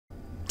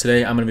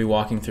Today I'm going to be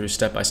walking through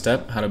step by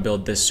step how to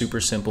build this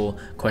super simple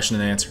question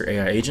and answer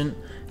AI agent.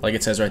 Like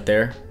it says right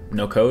there,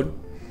 no code.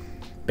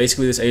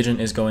 Basically this agent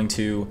is going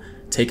to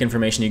take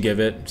information you give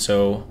it,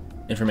 so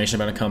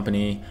information about a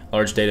company,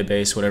 large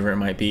database, whatever it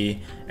might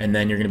be, and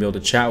then you're going to be able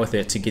to chat with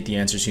it to get the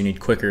answers you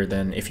need quicker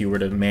than if you were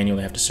to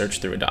manually have to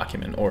search through a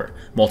document or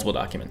multiple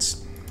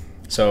documents.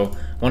 So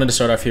I wanted to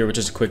start off here with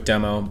just a quick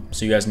demo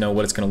so you guys know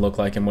what it's going to look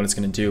like and what it's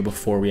going to do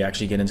before we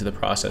actually get into the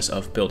process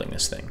of building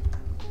this thing.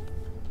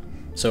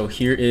 So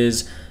here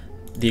is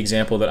the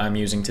example that I'm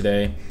using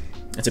today.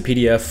 It's a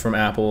PDF from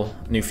Apple,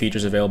 new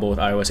features available with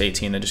iOS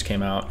 18 that just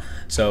came out.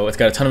 So it's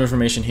got a ton of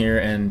information here,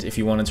 and if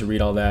you wanted to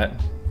read all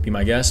that, be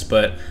my guest,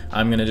 but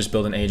I'm gonna just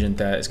build an agent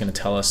that is gonna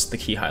tell us the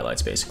key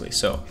highlights basically.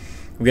 So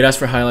we could ask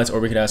for highlights or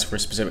we could ask for a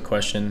specific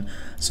question.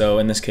 So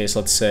in this case,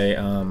 let's say,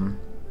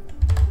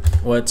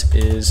 what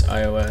is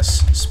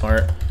iOS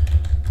Smart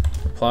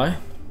Reply?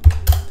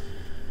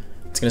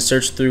 It's going to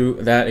search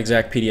through that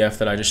exact PDF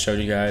that I just showed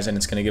you guys, and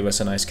it's going to give us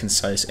a nice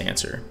concise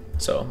answer.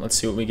 So let's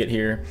see what we get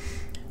here.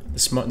 The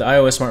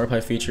iOS Smart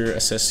Reply feature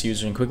assists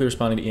users in quickly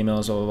responding to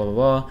emails, blah, blah, blah,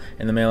 blah,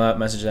 in the mail app,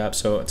 message app.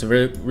 So it's a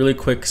really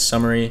quick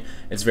summary.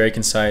 It's very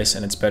concise,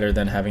 and it's better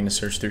than having to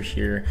search through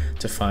here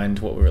to find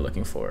what we were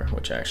looking for,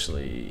 which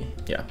actually,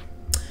 yeah.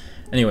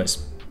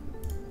 Anyways,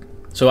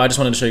 so I just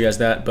wanted to show you guys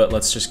that, but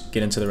let's just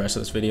get into the rest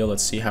of this video.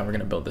 Let's see how we're going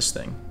to build this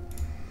thing.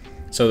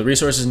 So the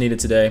resources needed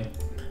today: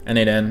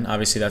 n8n,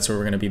 obviously that's where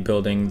we're going to be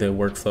building the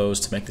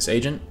workflows to make this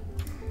agent.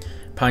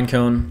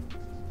 Pinecone,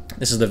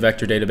 this is the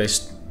vector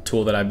database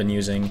tool that I've been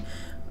using.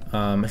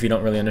 If you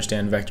don't really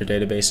understand vector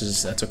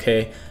databases, that's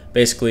okay.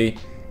 Basically,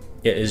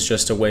 it is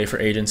just a way for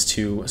agents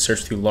to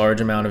search through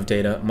large amount of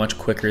data much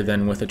quicker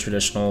than with a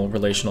traditional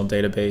relational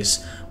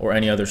database or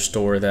any other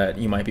store that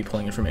you might be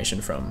pulling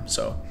information from.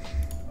 So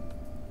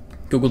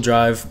Google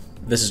Drive,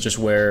 this is just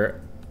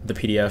where the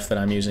PDF that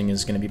I'm using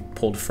is going to be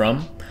pulled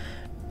from.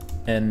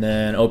 And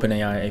then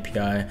OpenAI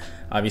API,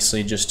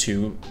 obviously just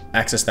to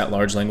access that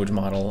large language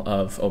model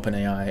of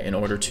OpenAI in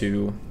order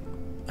to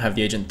have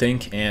the agent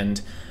think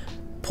and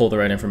pull the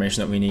right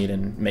information that we need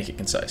and make it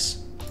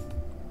concise.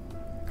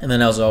 And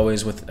then as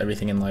always with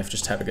everything in life,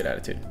 just have a good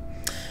attitude.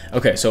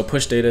 Okay, so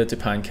push data to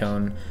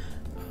Pinecone.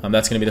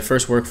 That's going to be the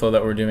first workflow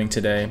that we're doing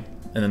today.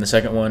 And then the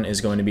second one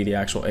is going to be the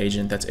actual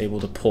agent that's able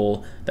to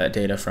pull that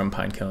data from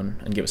Pinecone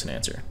and give us an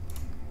answer.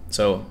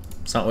 So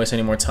let's not waste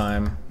any more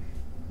time.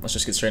 Let's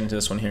just get straight into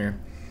this one here.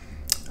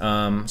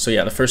 So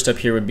yeah, the first step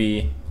here would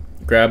be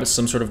grab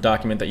some sort of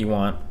document that you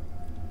want,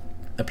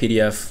 a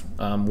PDF,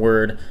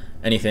 Word,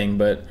 anything,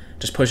 but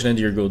just push it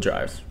into your Google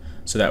Drive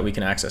so that we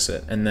can access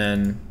it. And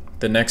then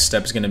the next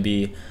step is going to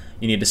be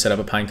you need to set up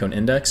a Pinecone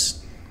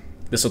index.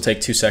 This will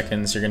take 2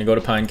 seconds. You're going to go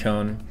to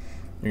Pinecone.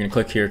 You're going to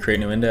click here, create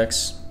new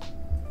index.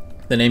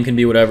 The name can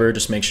be whatever,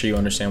 just make sure you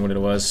understand what it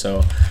was.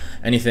 So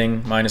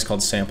anything, mine is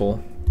called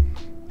sample.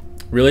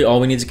 Really all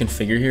we need to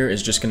configure here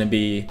is just going to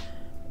be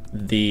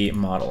the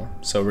model.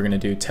 So we're going to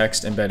do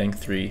text embedding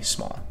 3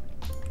 small.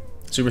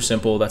 Super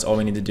simple, that's all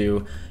we need to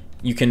do.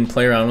 You can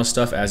play around with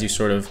stuff as you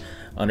sort of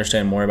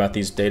understand more about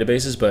these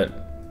databases, but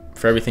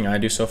for everything I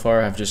do so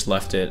far, I've just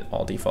left it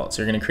all default.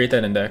 So you're going to create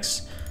that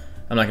index.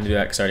 I'm not going to do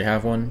that because I already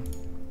have one.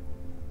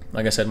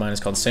 Like I said, mine is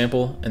called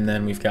sample, and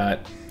then we've got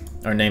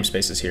our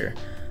namespaces here.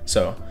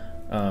 So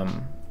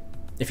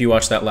if you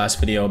watched that last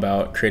video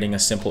about creating a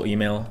simple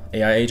email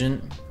AI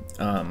agent,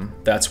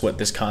 that's what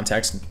this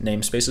contact's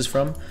namespace is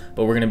from,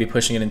 but we're going to be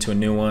pushing it into a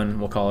new one.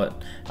 We'll call it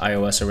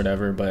iOS or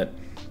whatever, but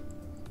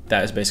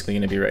that is basically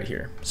going to be right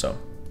here. So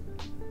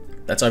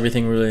that's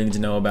everything we really need to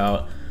know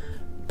about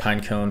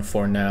Pinecone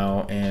for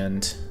now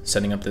and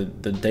setting up the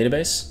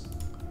database.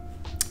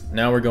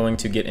 Now we're going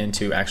to get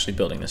into actually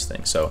building this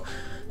thing. So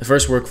the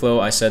first workflow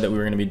I said that we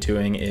were going to be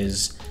doing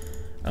is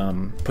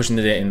pushing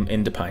the data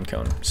into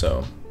Pinecone.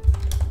 So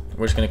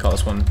we're just going to call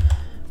this one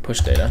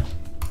push data.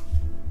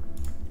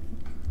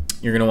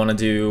 You're going to want to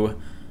do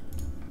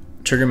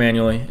trigger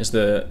manually is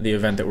the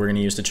event that we're going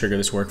to use to trigger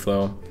this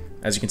workflow.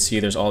 As you can see,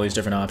 there's all these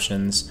different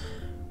options.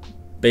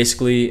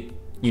 Basically,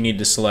 you need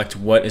to select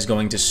what is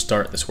going to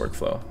start this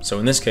workflow. So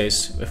in this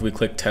case, if we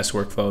click test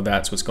workflow,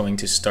 that's what's going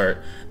to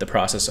start the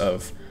process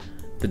of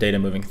the data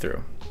moving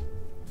through.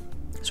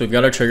 So we've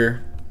got our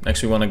trigger.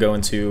 Next, we want to go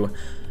into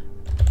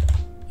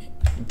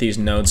these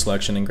node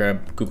selection and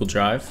grab Google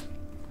Drive.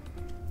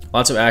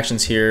 Lots of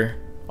actions here.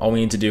 All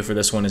we need to do for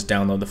this one is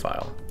download the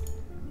file.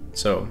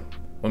 So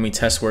when we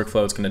test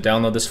workflow, it's going to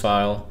download this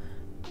file,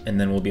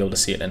 and then we'll be able to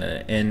see it in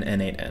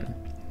n8n.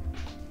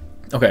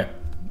 Okay,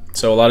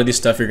 so a lot of these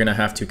stuff you're going to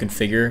have to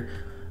configure,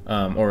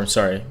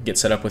 get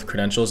set up with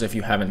credentials if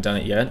you haven't done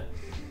it yet.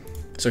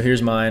 So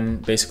here's mine.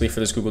 Basically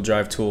for this Google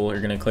Drive tool,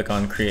 you're going to click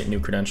on create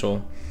new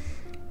credential.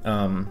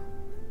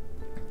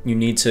 You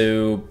need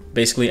to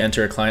basically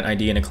enter a client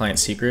ID and a client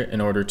secret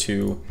in order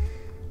to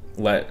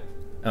let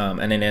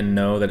n8n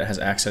know that it has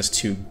access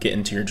to get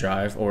into your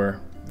drive, or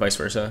vice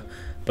versa.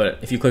 But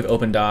if you click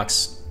open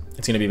docs,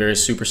 it's going to be very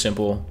super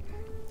simple.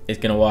 It's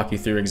going to walk you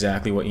through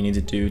exactly what you need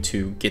to do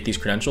to get these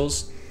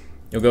credentials.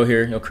 You'll go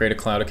here, you'll create a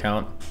cloud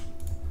account.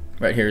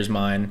 Right here is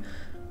mine.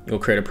 you'll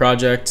create a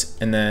project,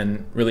 and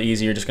then really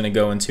easy, you're just going to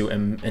go into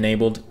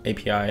enabled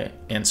API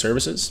and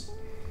services.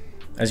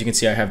 As you can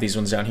see, I have these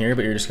ones down here,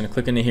 but you're just going to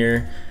click into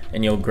here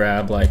and you'll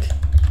grab like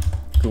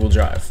Google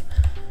Drive.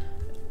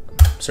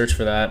 Search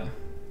for that.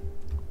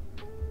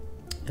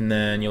 And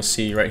then you'll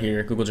see right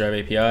here, Google Drive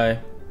API.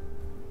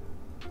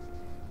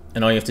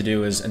 And all you have to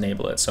do is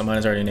enable it. So mine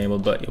is already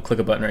enabled, but you'll click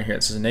a button right here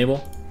that says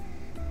enable.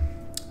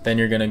 Then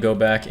you're going to go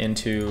back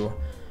into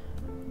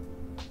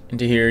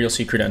here, you'll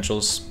see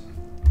credentials.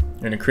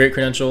 You're going to create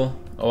credential,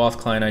 OAuth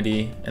client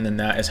ID, and then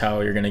that is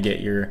how you're going to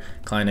get your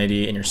client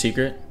ID and your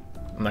secret.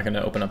 I'm not going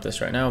to open up this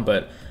right now,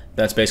 but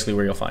that's basically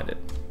where you'll find it.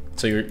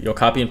 So you'll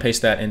copy and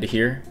paste that into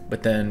here,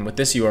 but then with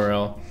this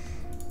URL,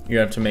 you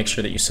have to make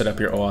sure that you set up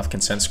your OAuth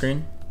consent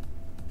screen.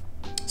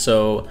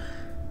 So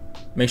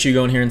make sure you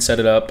go in here and set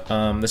it up.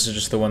 This is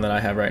just the one that I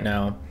have right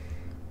now.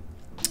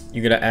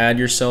 You're going to add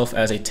yourself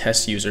as a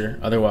test user,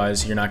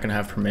 otherwise you're not going to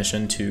have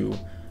permission to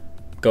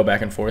go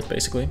back and forth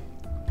basically.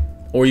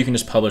 Or you can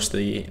just publish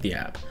the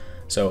app.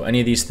 So any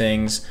of these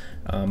things,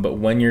 but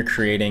when you're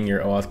creating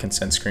your OAuth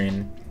consent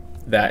screen,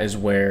 that is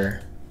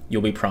where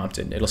you'll be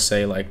prompted. It'll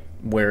say like,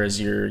 where is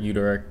your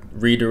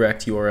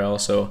redirect URL?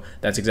 So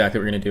that's exactly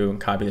what we're gonna do, and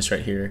copy this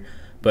right here.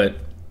 But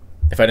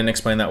if I didn't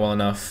explain that well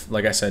enough,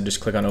 like I said, just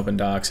click on Open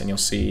Docs and you'll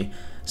see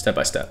step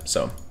by step.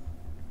 So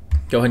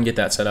go ahead and get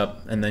that set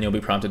up, and then you'll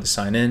be prompted to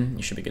sign in.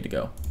 You should be good to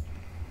go.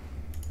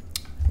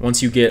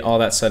 Once you get all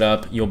that set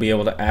up, you'll be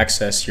able to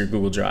access your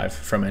Google Drive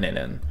from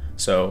n8n.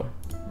 So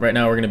right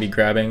now we're going to be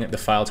grabbing the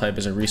file type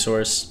as a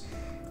resource.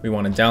 We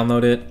want to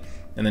download it,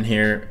 and then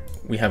here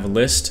we have a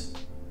list,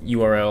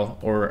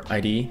 URL or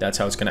ID. That's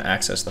how it's going to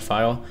access the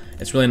file.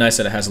 It's really nice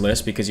that it has a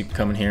list because you can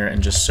come in here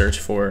and just search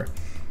for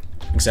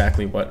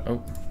exactly what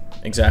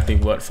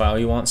file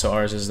you want. So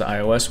ours is the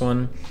iOS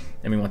one,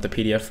 and we want the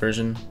PDF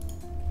version.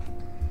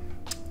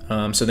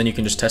 So then you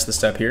can just test the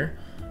step here.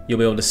 You'll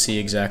be able to see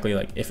exactly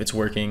like if it's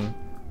working,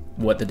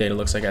 what the data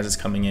looks like as it's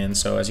coming in.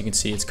 So as you can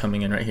see, it's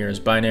coming in right here as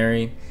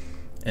binary,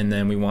 and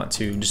then we want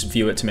to just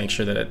view it to make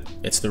sure that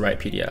it's the right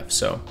PDF.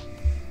 So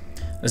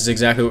this is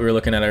exactly what we were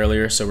looking at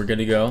earlier, so we're good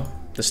to go.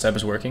 This step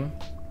is working.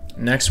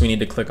 Next, we need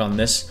to click on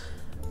this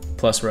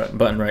plus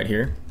button right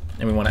here,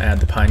 and we want to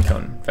add the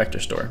Pinecone vector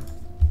store.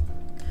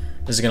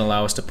 This is going to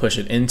allow us to push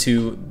it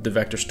into the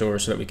vector store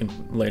so that we can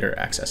later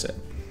access it.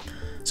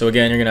 So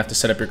again, you're going to have to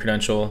set up your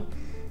credential.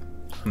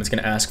 It's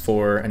going to ask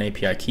for an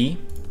API key.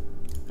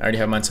 I already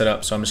have mine set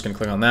up, so I'm just going to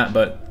click on that,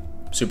 but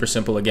super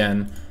simple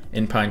again,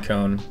 in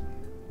Pinecone,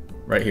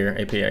 right here,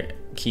 API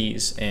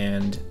keys,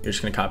 and you're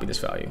just going to copy this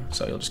value.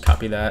 So you'll just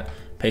copy that,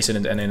 paste it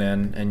into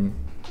n8n, and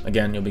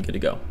again, you'll be good to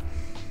go.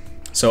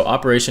 So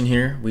operation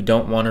here, we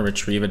don't want to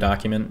retrieve a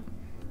document.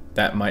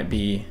 That might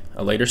be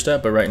a later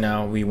step, but right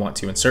now we want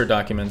to insert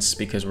documents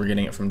because we're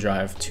getting it from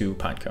Drive to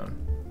Pinecone.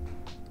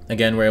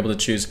 Again, we're able to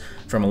choose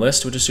from a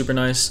list, which is super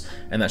nice,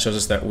 and that shows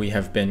us that we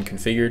have been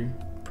configured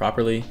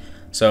properly.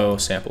 So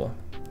sample,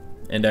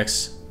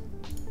 index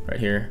right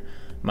here.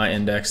 My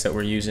index that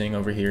we're using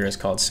over here is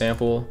called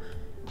sample.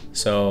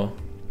 So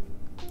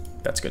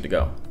that's good to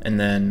go. And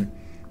then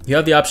you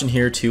have the option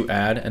here to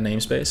add a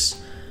namespace.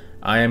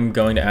 I am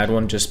going to add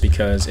one just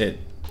because it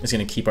is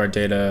going to keep our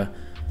data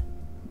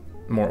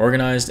more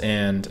organized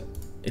and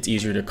it's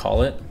easier to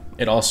call it.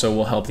 It also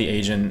will help the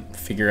agent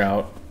figure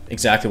out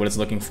exactly what it's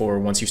looking for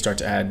once you start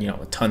to add,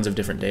 tons of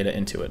different data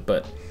into it.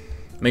 But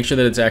make sure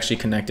that it's actually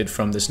connected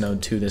from this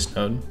node to this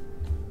node.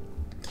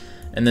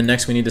 And then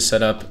next we need to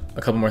set up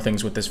a couple more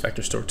things with this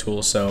vector store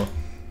tool. So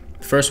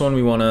the first one,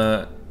 we want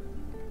to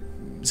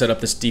set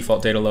up this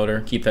default data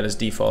loader, keep that as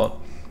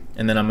default.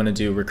 And then I'm going to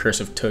do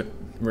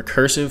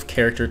recursive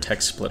character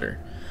text splitter.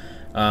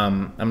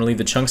 I'm going to leave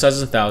the chunk size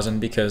as 1,000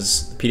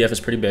 because the PDF is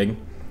pretty big.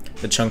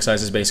 The chunk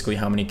size is basically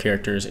how many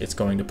characters it's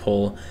going to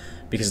pull,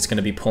 because it's going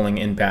to be pulling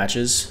in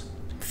batches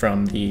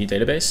from the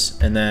database.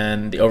 And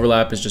then the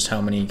overlap is just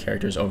how many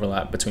characters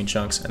overlap between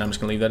chunks, and I'm just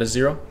going to leave that as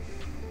 0.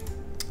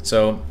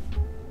 So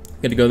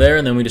good to go there,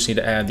 and then we just need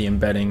to add the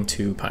embedding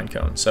to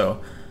Pinecone.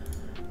 So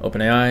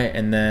OpenAI,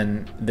 and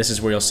then this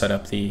is where you'll set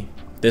up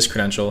this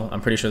credential.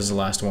 I'm pretty sure this is the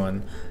last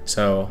one.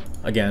 So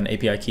again,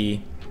 API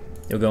key,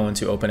 you'll go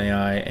into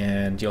OpenAI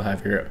and you'll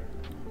have your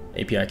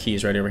API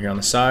keys right over here on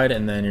the side,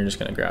 and then you're just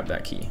going to grab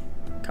that key,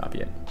 copy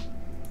it.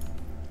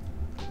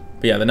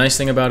 But yeah, the nice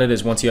thing about it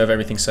is once you have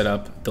everything set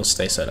up, they'll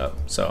stay set up.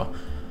 So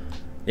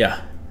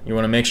yeah, you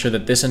want to make sure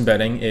that this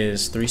embedding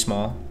is 3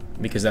 small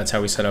because that's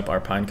how we set up our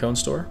Pinecone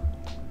store.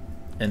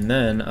 And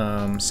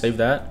then save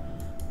that.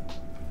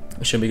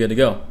 We should be good to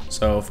go.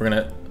 So if we're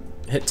going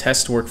to hit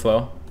test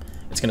workflow,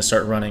 it's going to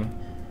start running.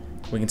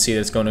 We can see that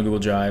it's going to Google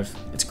Drive.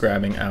 It's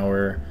grabbing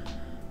our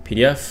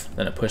PDF,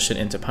 then it pushed it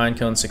into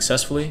Pinecone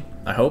successfully,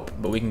 I hope,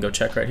 but we can go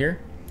check right here.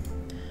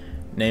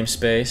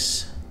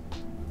 Namespace.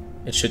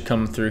 It should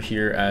come through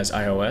here as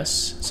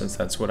iOS, since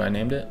that's what I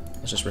named it.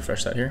 Let's just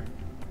refresh that here.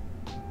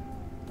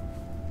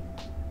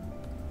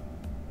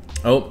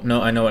 Oh,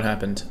 no, I know what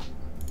happened.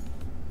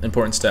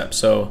 Important step.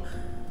 So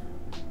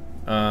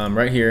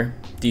right here,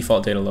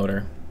 default data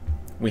loader,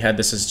 we had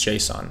this as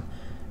JSON,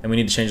 and we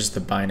need to change this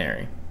to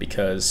binary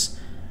because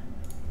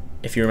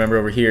if you remember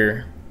over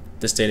here,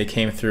 this data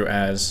came through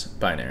as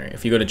binary.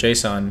 If you go to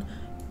JSON,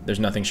 there's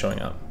nothing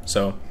showing up.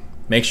 So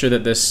make sure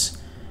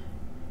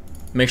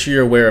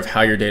you're aware of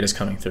how your data is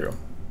coming through,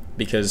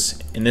 because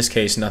in this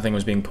case, nothing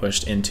was being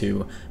pushed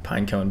into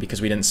Pinecone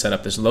because we didn't set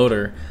up this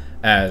loader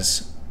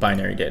as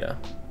binary data.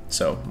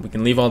 So we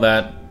can leave all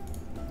that,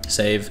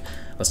 save,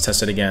 let's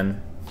test it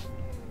again.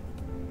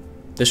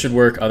 This should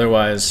work,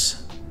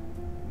 otherwise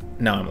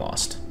now I'm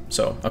lost.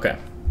 So, okay,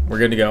 we're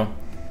good to go.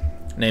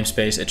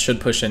 Namespace, it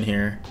should push in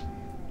here.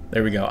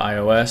 There we go,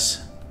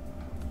 iOS,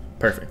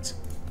 perfect.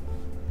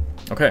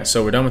 Okay,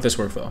 so we're done with this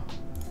workflow.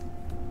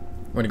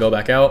 We're gonna go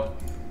back out,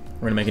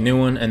 we're gonna make a new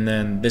one, and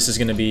then this is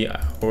gonna be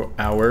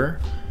our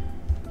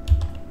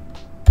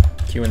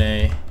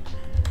Q&A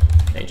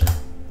agent.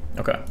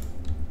 Okay.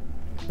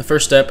 The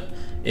first step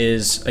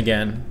is,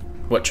 again,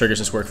 what triggers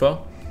this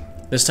workflow.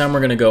 This time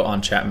we're gonna go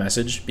on chat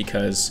message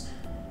because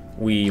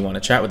we wanna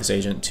chat with this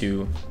agent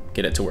to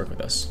get it to work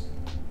with us.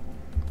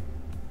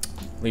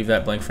 Leave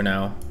that blank for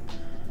now.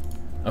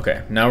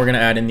 Okay, now we're gonna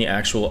add in the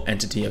actual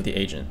entity of the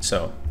agent.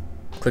 So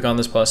click on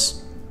this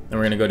plus, and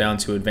we're gonna go down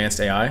to advanced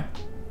AI.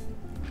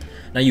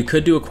 Now you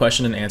could do a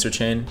question and answer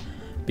chain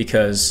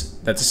because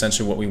that's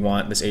essentially what we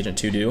want this agent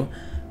to do,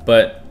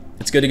 but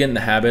it's good to get in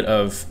the habit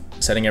of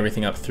setting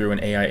everything up through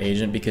an AI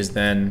agent, because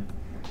then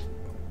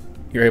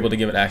you're able to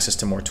give it access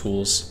to more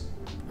tools,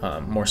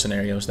 more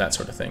scenarios, that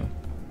sort of thing.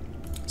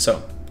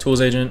 So tools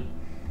agent,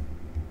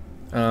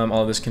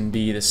 all of this can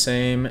be the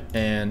same,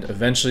 and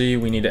eventually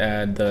we need to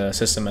add the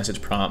system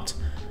message prompt.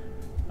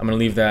 I'm gonna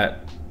leave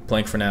that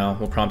blank for now.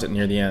 We'll prompt it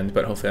near the end,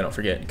 but hopefully I don't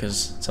forget,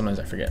 because sometimes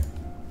I forget.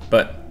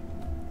 But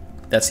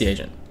that's the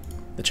agent.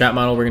 The chat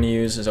model we're gonna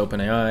use is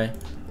OpenAI.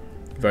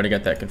 We've already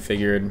got that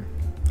configured.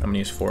 I'm gonna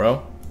use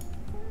 4.0.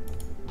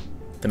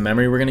 The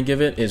memory we're gonna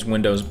give it is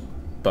Windows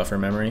buffer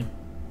memory.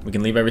 We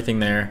can leave everything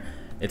there.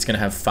 It's gonna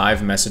have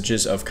 5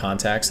 messages of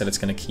contacts that it's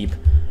gonna keep.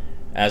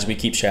 As we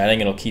keep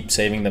chatting, it'll keep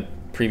saving the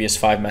previous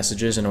 5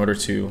 messages in order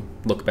to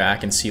look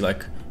back and see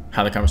like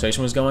how the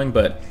conversation was going,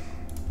 but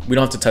we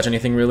don't have to touch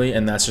anything really,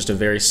 and that's just a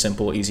very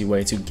simple, easy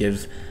way to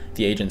give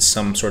the agent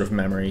some sort of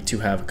memory to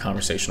have a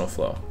conversational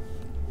flow.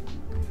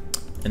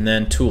 And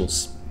then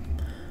tools.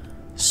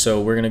 So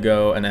we're gonna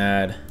go and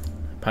add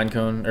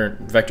Pinecone, or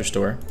vector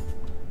store.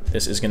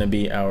 This is gonna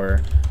be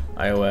our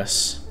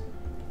iOS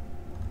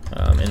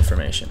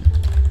information.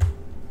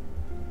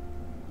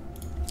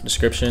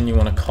 Description, you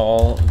wanna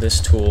call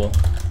this tool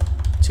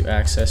to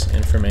access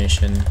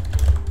information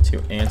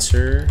to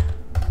answer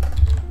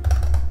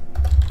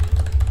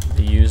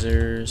the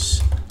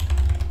user's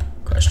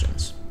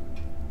questions.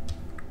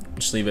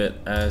 Just leave it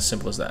as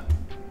simple as that.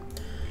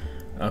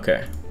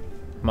 Okay,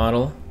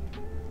 model,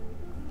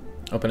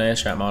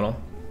 OpenAI chat model.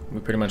 We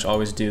pretty much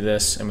always do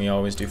this, and we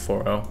always do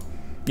 4.0.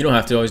 You don't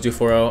have to always do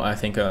 4.0. I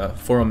think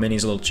 4.0 mini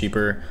is a little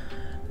cheaper.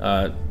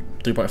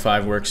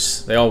 3.5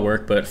 works, they all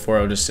work, but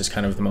 4.0 just is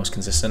kind of the most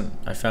consistent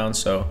I found,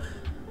 so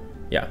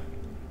yeah.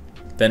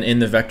 Then in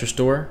the vector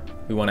store,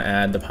 we want to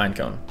add the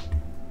Pinecone.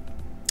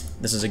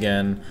 This is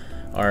again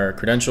our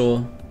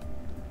credential.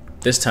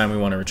 This time we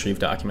want to retrieve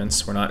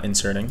documents. We're not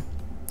inserting.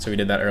 So we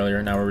did that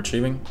earlier, now we're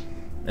retrieving.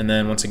 And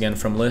then once again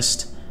from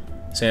list,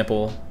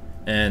 sample,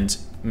 and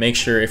make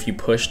sure if you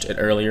pushed it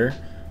earlier,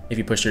 if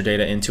you pushed your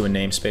data into a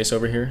namespace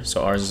over here,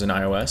 so ours is an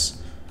iOS,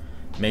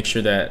 make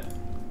sure that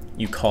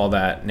you call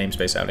that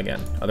namespace out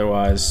again.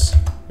 Otherwise,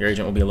 your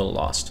agent will be a little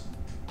lost.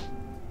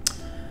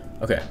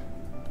 Okay,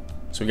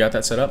 so we got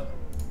that set up.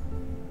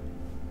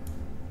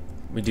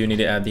 We do need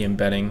to add the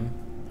embedding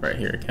right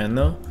here again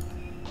though.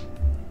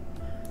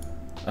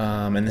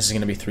 And this is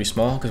gonna be 3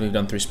 small because we've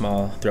done 3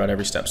 small throughout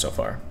every step so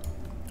far.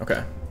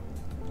 Okay,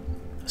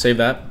 save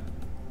that.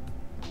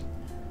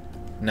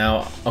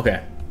 Now,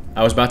 okay,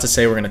 I was about to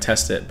say we're gonna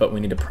test it, but we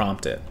need to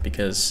prompt it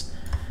because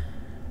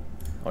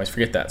I always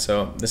forget that.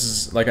 So this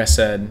is, like I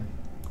said,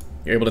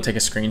 you're able to take a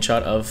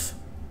screenshot of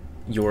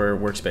your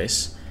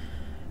workspace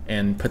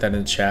and put that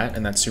in the chat,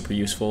 and that's super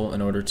useful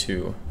in order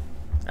to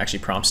actually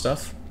prompt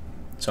stuff.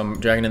 So I'm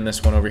dragging in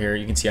this one over here.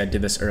 You can see I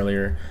did this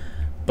earlier,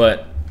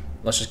 but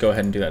let's just go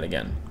ahead and do that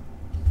again.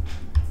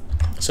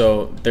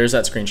 So there's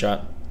that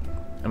screenshot.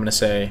 I'm gonna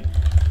say,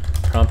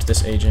 prompt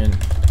this agent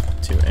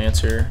to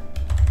answer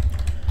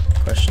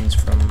questions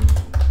from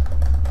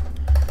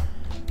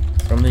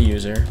the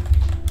user.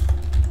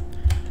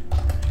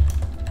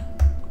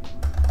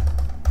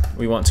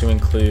 We want to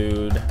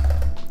include,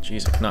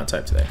 geez, I cannot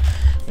type today.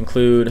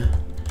 Include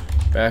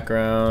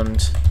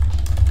background,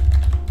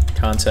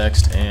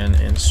 context, and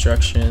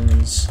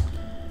instructions.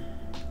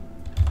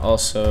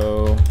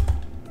 Also,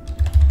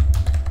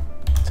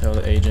 tell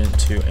the agent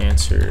to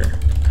answer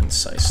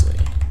concisely.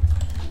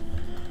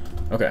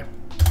 Okay.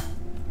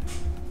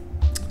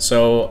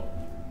 So,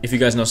 if you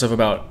guys know stuff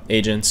about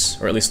agents,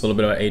 or at least a little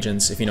bit about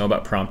agents, if you know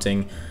about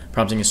prompting,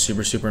 prompting is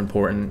super, super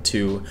important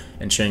to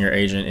ensuring your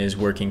agent is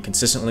working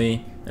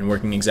consistently and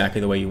working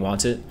exactly the way you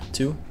want it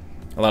to.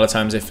 A lot of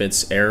times if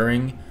it's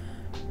erroring,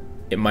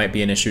 it might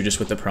be an issue just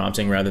with the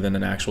prompting rather than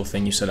an actual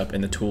thing you set up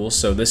in the tools.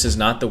 So this is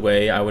not the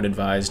way I would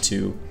advise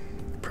to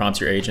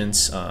prompt your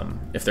agents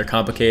if they're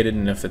complicated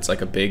and if it's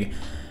like a big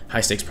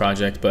high stakes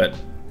project. But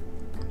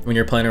when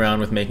you're playing around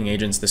with making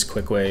agents, this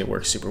quick way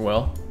works super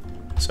well.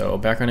 So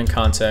background and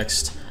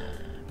context,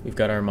 we've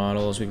got our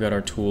models, we've got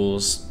our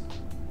tools.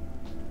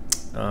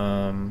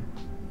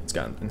 It's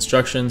got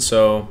instructions,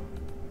 so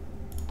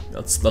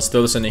let's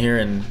throw this into here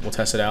and we'll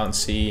test it out and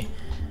see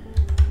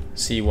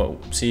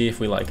if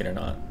we like it or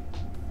not.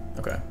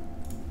 Okay,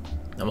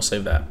 and we'll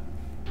save that.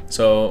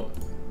 So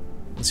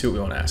let's see what we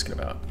want to ask it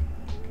about.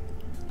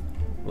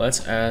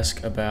 Let's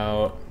ask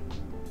about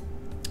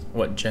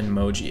what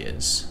Genmoji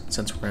is,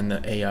 since we're in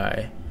the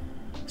AI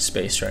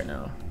space right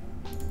now.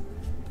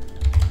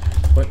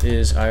 What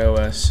is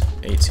iOS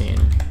 18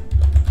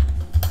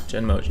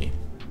 Genmoji?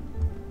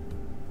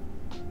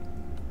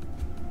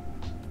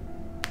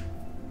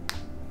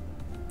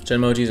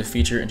 Genmoji is a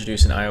feature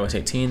introduced in iOS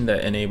 18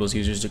 that enables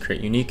users to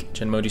create unique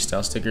Genmoji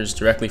style stickers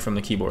directly from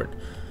the keyboard.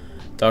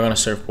 Dog on a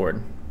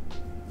surfboard.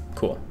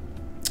 Cool.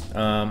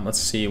 Let's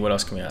see, what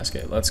else can we ask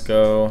it? Let's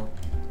go,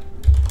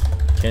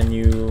 can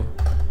you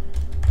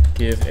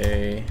give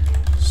a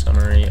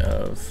summary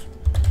of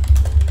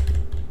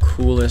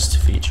coolest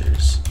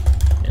features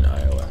in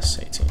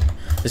iOS 18?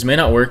 This may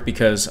not work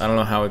because I don't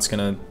know how it's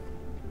gonna,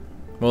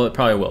 well, it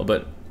probably will,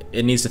 but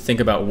it needs to think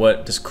about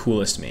what does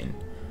coolest mean.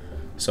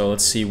 So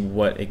let's see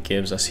what it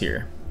gives us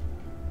here.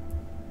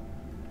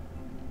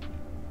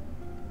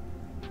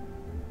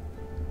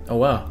 Oh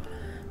wow.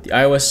 The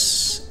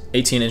iOS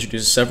 18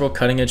 introduces several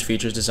cutting-edge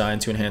features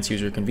designed to enhance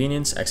user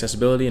convenience,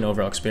 accessibility, and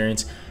overall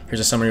experience. Here's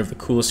a summary of the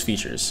coolest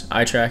features.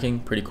 Eye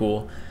tracking, pretty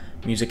cool.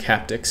 Music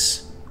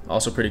haptics,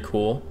 also pretty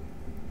cool.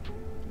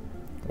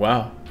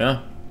 Wow,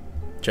 yeah.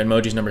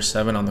 Genmoji's number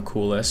 7 on the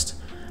cool list.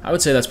 I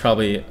would say that's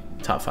probably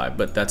top 5,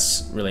 but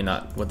that's really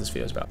not what this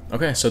video is about.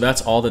 Okay, so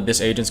that's all that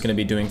this agent's going to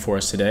be doing for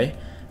us today.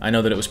 I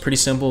know that it was pretty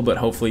simple, but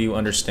hopefully you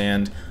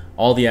understand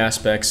all the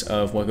aspects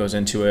of what goes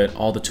into it,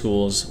 all the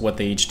tools, what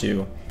they each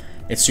do.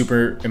 It's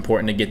super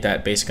important to get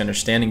that basic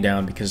understanding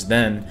down, because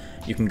then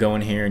you can go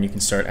in here and you can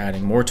start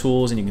adding more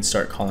tools and you can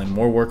start calling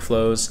more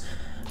workflows,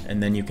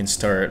 and then you can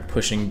start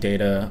pushing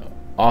data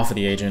off of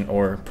the agent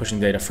or pushing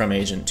data from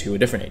agent to a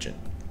different agent.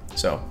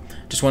 So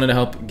just wanted to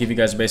help give you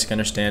guys a basic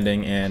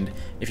understanding, and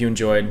if you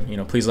enjoyed,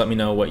 please let me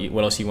know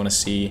what else you want to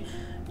see.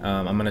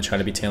 I'm going to try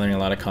to be tailoring a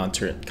lot of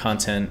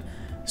content,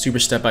 super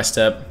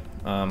step-by-step,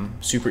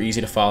 super easy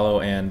to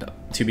follow, and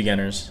to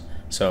beginners.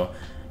 So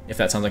if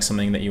that sounds like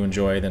something that you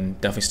enjoy, then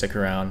definitely stick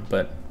around.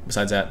 But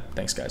besides that,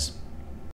 thanks guys.